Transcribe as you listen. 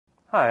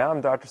Hi,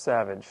 I'm Dr.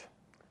 Savage.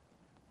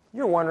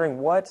 You're wondering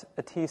what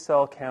a T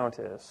cell count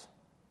is.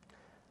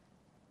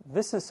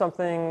 This is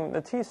something,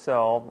 the T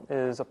cell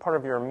is a part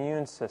of your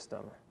immune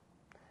system.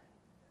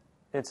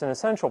 It's an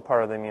essential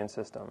part of the immune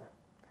system.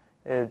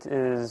 It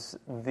is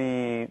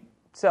the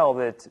cell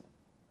that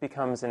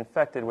becomes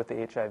infected with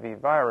the HIV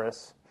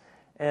virus,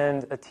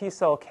 and a T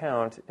cell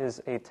count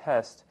is a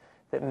test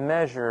that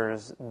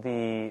measures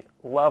the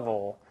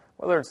level,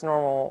 whether it's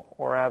normal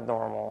or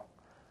abnormal,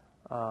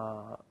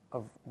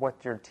 of what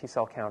your T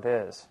cell count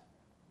is.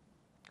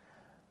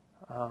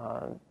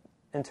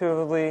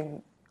 Intuitively,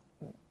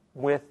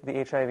 with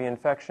the HIV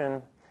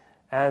infection,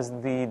 as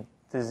the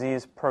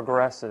disease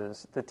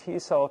progresses, the T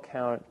cell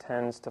count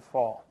tends to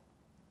fall.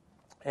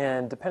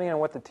 And depending on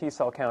what the T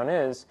cell count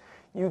is,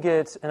 you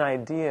get an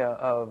idea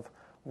of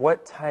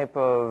what type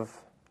of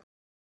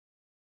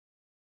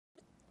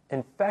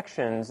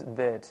infections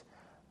that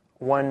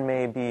one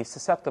may be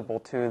susceptible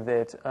to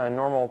that a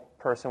normal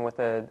person with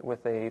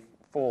a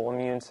full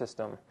immune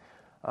system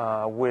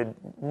would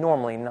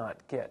normally not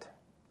get.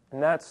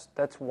 And that's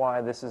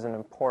why this is an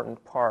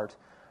important part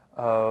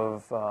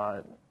of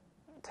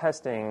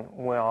testing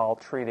while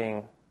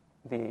treating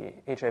the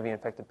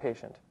HIV-infected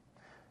patient.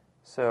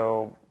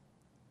 So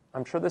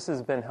I'm sure this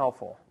has been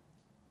helpful.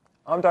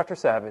 I'm Dr.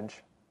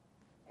 Savage.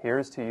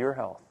 Here's to your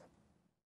health.